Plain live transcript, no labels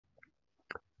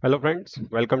Hello friends,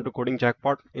 welcome to Coding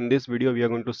Jackpot. In this video, we are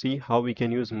going to see how we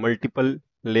can use multiple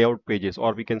layout pages,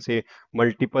 or we can say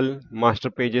multiple master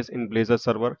pages in Blazor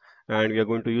server, and we are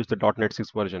going to use the .NET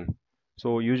 6 version.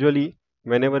 So usually,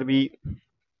 whenever we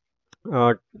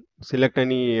uh, select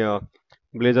any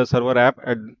Blazor server app,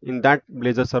 and in that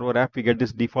Blazor server app, we get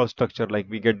this default structure, like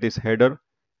we get this header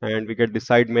and we get the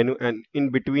side menu, and in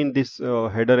between this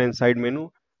header and side menu,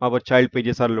 our child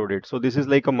pages are loaded. So this is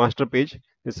like a master page.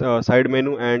 This side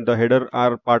menu and the header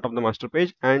are part of the master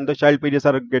page, and the child pages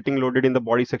are getting loaded in the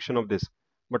body section of this.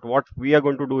 But what we are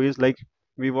going to do is, like,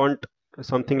 we want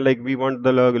something like we want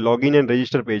the login and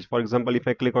register page. For example, if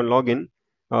I click on login,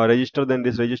 register, then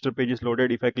this register page is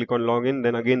loaded. If I click on login,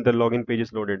 then again the login page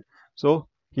is loaded. So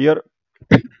here,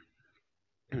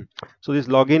 so this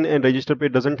login and register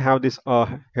page doesn't have this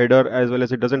header, as well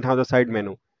as it doesn't have the side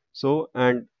menu. So,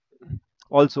 and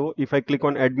also if I click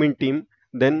on admin team,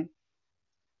 then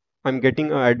I'm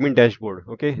getting a admin dashboard.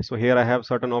 Okay, so here I have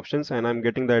certain options and I'm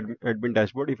getting the admin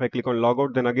dashboard. If I click on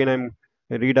logout, then again I'm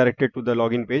redirected to the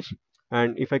login page.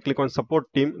 And if I click on support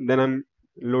team, then I'm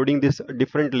loading this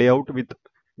different layout with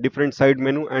different side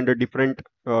menu and a different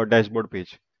dashboard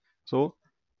page. So,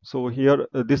 so here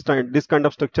this kind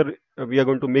of structure, we are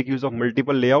going to make use of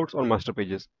multiple layouts or master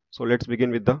pages. So let's begin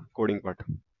with the coding part.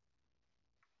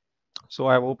 So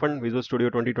I have opened Visual Studio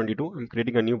 2022. I'm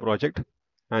creating a new project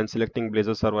and selecting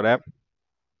Blazor server app,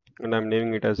 and I'm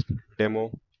naming it as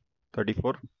demo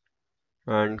 34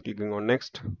 and clicking on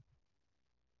next,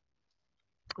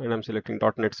 and I'm selecting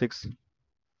 .NET 6.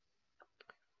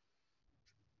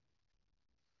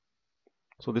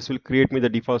 So this will create me the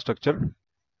default structure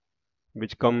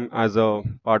which come as a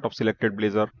part of selected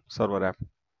Blazor server app.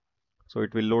 So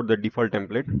it will load the default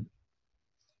template.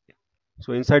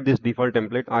 So inside this default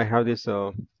template, I have this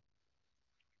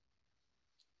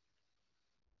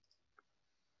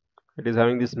it is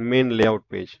having this main layout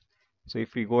page. So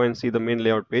if we go and see the main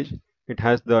layout page, it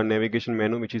has the navigation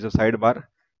menu, which is a sidebar.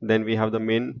 Then we have the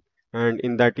main, and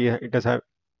in that it is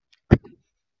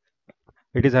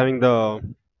having the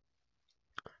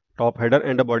top header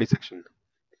and a body section.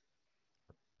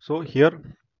 So here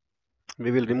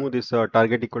we will remove this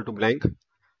target equal to blank,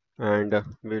 and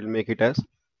we will make it as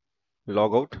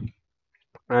logout,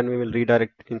 and we will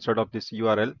redirect instead of this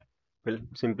URL. We'll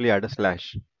simply add a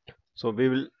slash. So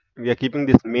we are keeping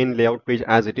this main layout page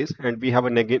as it is, and we have a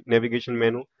navigation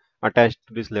menu attached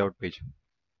to this layout page.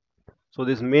 So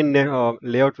this main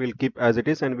layout will keep as it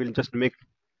is, and we'll just make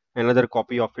another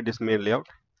copy of this main layout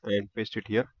and paste it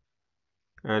here,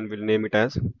 and we'll name it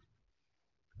as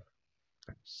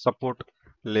support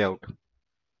layout.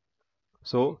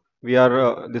 So we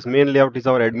are this main layout is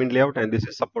our admin layout, and this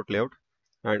is support layout.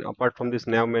 And apart from this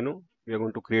nav menu, we are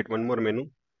going to create one more menu,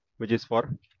 which is for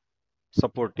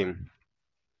support team,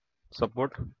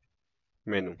 support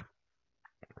menu.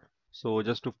 So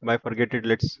just to bifurcate it,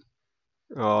 let's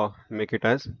make it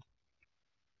as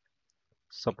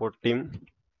support team,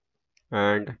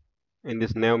 and in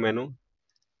this nav menu,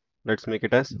 let's make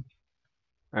it as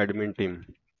admin team.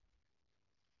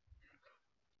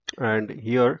 And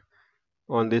here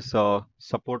on this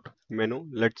support menu,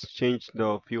 let's change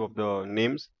the few of the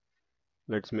names.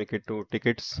 Let's make it to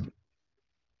tickets.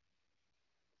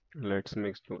 Let's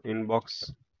make it to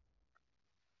inbox,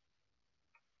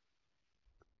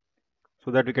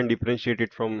 so that we can differentiate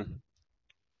it from.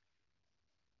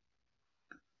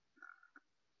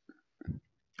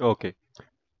 Okay,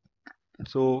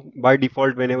 so by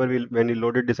default, whenever when we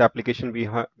loaded this application, we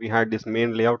had this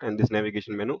main layout and this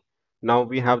navigation menu. Now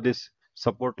we have this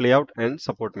support layout and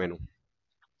support menu.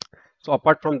 So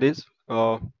apart from this,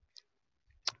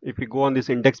 if we go on this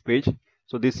index page,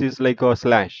 so this is like a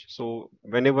slash. So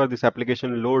whenever this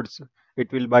application loads,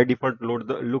 it will by default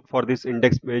look for this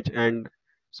index page, and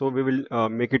so we will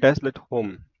make it as let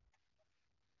home.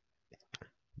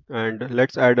 And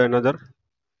let's add another.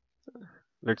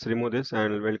 Let's remove this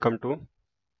and welcome to.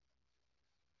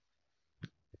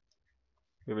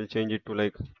 We will change it to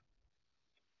like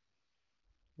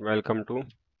welcome to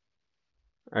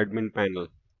admin panel,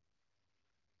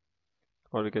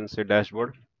 or we can say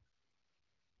dashboard.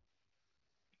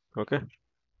 Okay.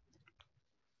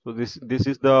 So this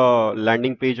is the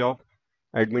landing page of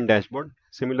admin dashboard.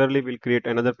 Similarly, we'll create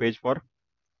another page for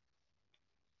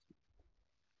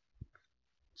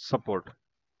support,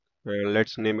 and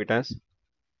let's name it as.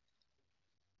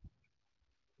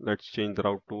 Let's change the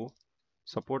route to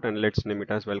support, and let's name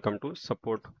it as welcome to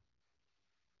support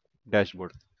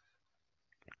dashboard.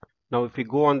 Now if we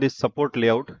go on this support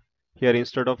layout, here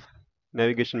instead of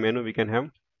navigation menu, we can have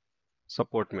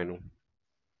support menu.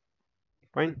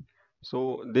 Fine.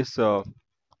 So this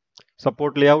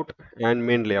support layout and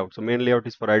main layout. So main layout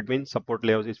is for admin, support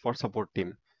layout is for support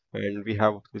team. And we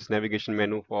have this navigation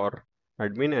menu for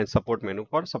admin and support menu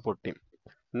for support team.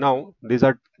 Now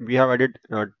we have added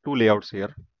two layouts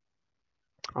here.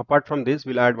 Apart from this,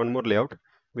 we'll add one more layout,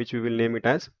 which we will name it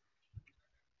as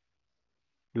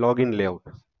login layout.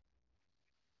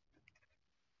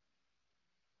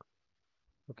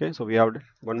 Okay, so we have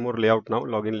one more layout now,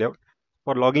 login layout.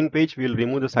 For login page, we will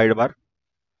remove the sidebar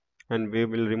and we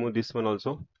will remove this one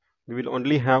also. We will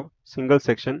only have single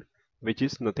section, which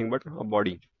is nothing but a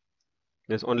body.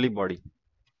 There's only body.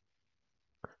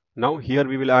 Now here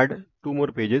we will add two more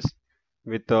pages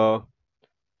with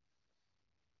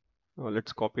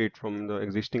let's copy it from the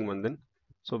existing one then.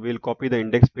 So we'll copy the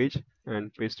index page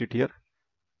and paste it here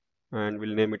and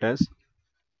we'll name it as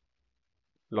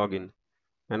login.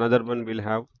 Another one we'll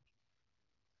have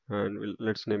and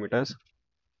let's name it as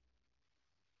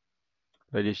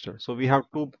register. So we have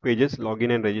two pages,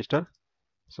 login and register.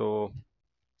 So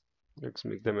let's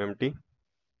make them empty.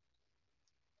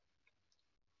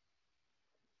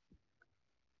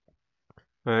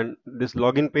 And this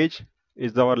login page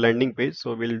is our landing page.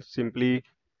 So we'll simply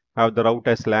have the route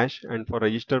as slash, and for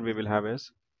register we will have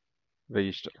as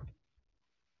register.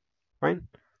 Fine.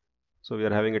 So we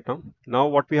are having it now. Now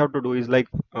what we have to do is like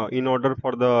in order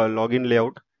for the login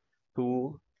layout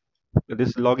to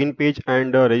this login page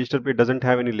and register page doesn't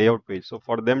have any layout page. So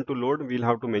for them to load, we'll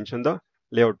have to mention the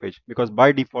layout page, because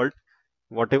by default,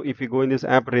 whatever if you go in this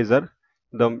app Razor,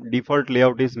 the default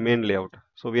layout is main layout.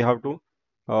 So we have to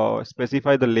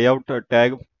specify the layout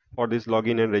tag for this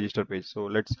login and register page. So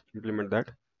let's implement that.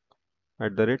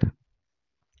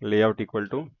 @layout equal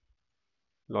to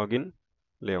login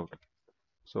layout.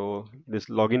 So this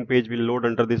login page will load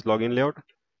under this login layout,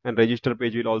 and register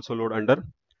page will also load under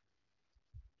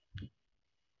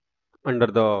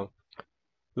the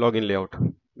login layout.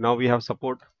 Now we have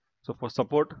support. So for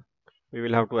support, we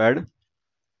will have to add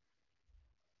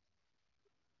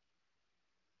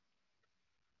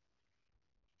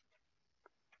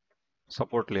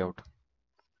support layout.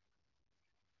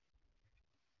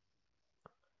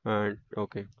 And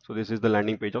okay, so this is the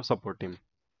landing page of support team.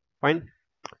 Fine.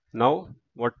 Now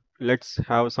let's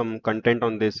have some content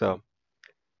on this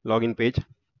login page.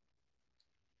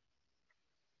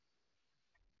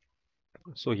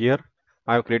 So here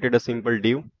I have created a simple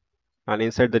div, and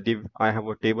inside the div I have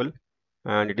a table,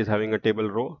 and it is having a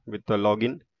table row with the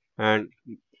login, and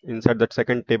inside that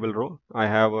second table row I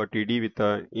have a TD with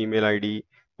a email ID,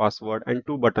 password, and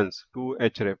two buttons, two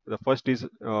href. The first is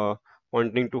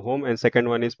pointing to home and second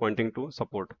one is pointing to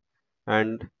support.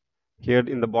 And here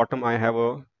in the bottom I have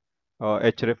a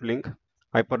href link,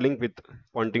 hyperlink with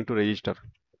pointing to register.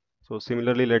 So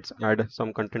similarly, let's add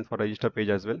some content for register page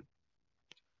as well.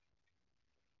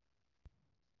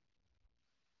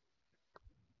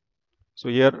 So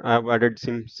here I have added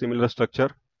some similar structure,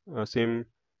 same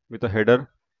with a header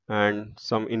and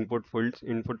some input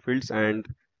fields, and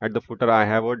at the footer I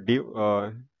have a div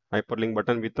hyperlink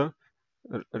button with a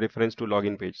reference to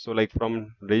login page. So like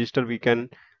from register we can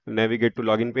navigate to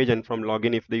login page, and from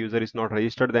login, if the user is not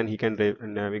registered, then he can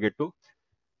navigate to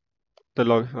the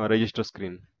register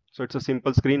screen. So it's a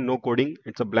simple screen, no coding,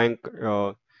 it's a blank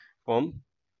form.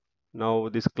 Now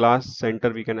this class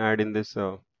center we can add in this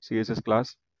CSS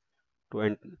class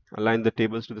to align the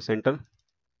tables to the center.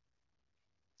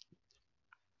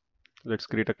 Let's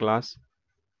create a class.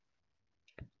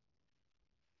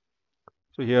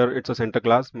 So here it's a center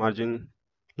class, margin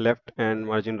left and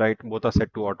margin right both are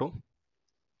set to auto.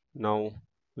 Now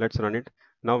let's run it.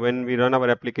 Now when we run our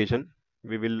application,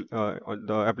 we will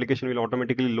the application will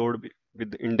automatically load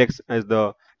with the index as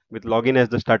with login as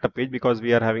the startup page, because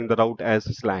we are having the route as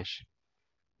slash.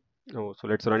 Oh, so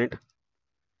let's run it.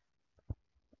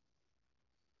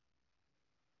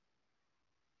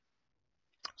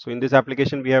 So in this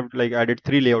application, we have like added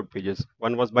three layout pages.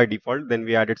 One was by default, then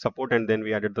we added support, and then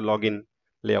we added the login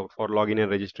layout for login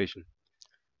and registration.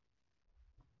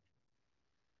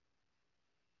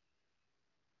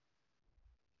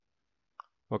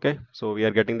 Okay, so we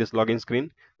are getting this login screen.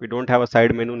 We don't have a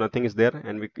side menu, nothing is there.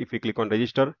 And if we click on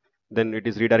register, then it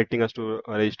is redirecting us to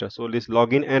register. So this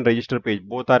login and register page,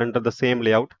 both are under the same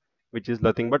layout, which is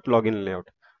nothing but login layout.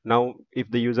 Now,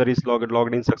 if the user is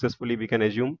logged in successfully, we can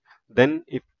assume. Then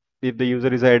if the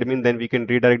user is an admin, then we can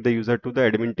redirect the user to the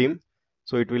admin team.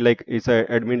 So it will like, it's a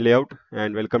admin layout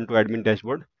and welcome to admin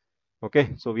dashboard.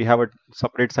 Okay, so we have a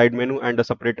separate side menu and a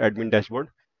separate admin dashboard.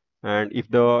 And if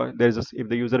if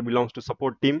the user belongs to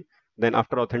support team, then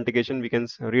after authentication we can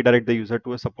redirect the user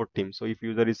to a support team. So if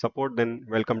user is support, then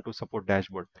welcome to support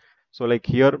dashboard. So like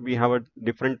here we have a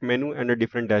different menu and a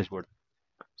different dashboard.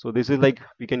 So this is like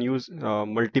we can use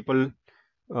multiple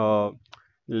uh,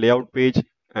 layout page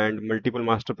and multiple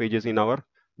master pages in our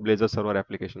Blazor server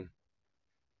application.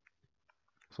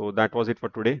 So that was it for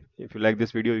today. If you like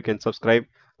this video, you can subscribe,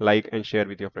 like, and share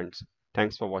with your friends.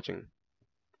 Thanks for watching.